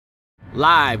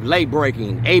live, late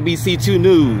breaking, ABC2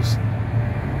 News.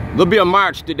 There'll be a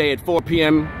march today at 4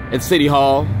 p.m. at City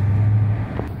Hall.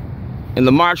 And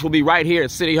the march will be right here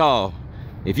at City Hall.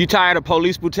 If you're tired of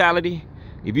police brutality,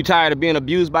 if you're tired of being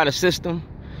abused by the system,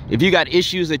 if you got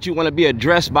issues that you want to be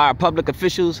addressed by our public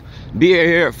officials, be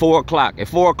here at 4 o'clock. At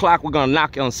 4 o'clock, we're going to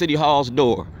knock on City Hall's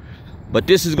door. But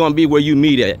this is going to be where you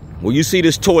meet at, where you see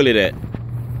this toilet at.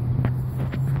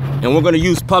 And we're going to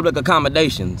use public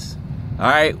accommodations. All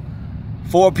right?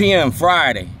 4 p.m.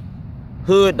 Friday,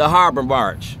 Hood to Harbor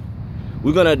March.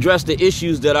 We're going to address the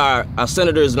issues that our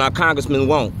senators and our congressmen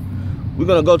want. We're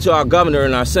going to go to our governor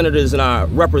and our senators and our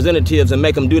representatives and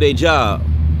make them do their job.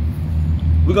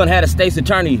 We're going to have a state's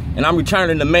attorney, and I'm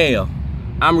returning the mail.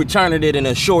 I'm returning it in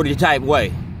a shorty type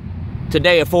way.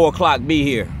 Today at 4 o'clock, be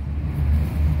here.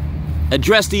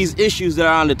 Address these issues that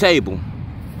are on the table.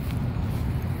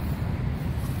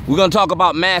 We're going to talk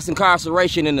about mass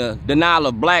incarceration and the denial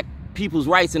of black people's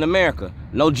rights in America.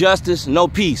 No justice, no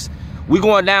peace. We're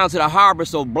going down to the harbor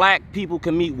so black people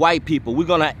can meet white people. We're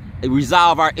going to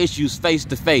resolve our issues face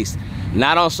to face,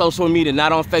 not on social media,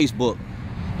 not on Facebook.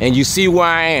 And you see where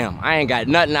I am. I ain't got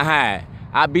nothing to hide.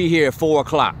 I'll be here at 4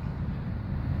 o'clock.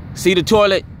 See the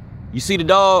toilet? You see the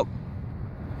dog?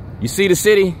 You see the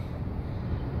city?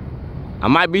 I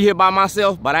might be here by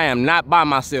myself, but I am not by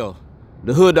myself.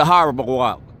 The Hood to Harbor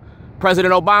walk.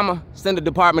 President Obama, send the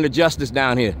Department of Justice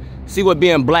down here. See what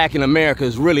being black in America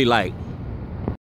is really like.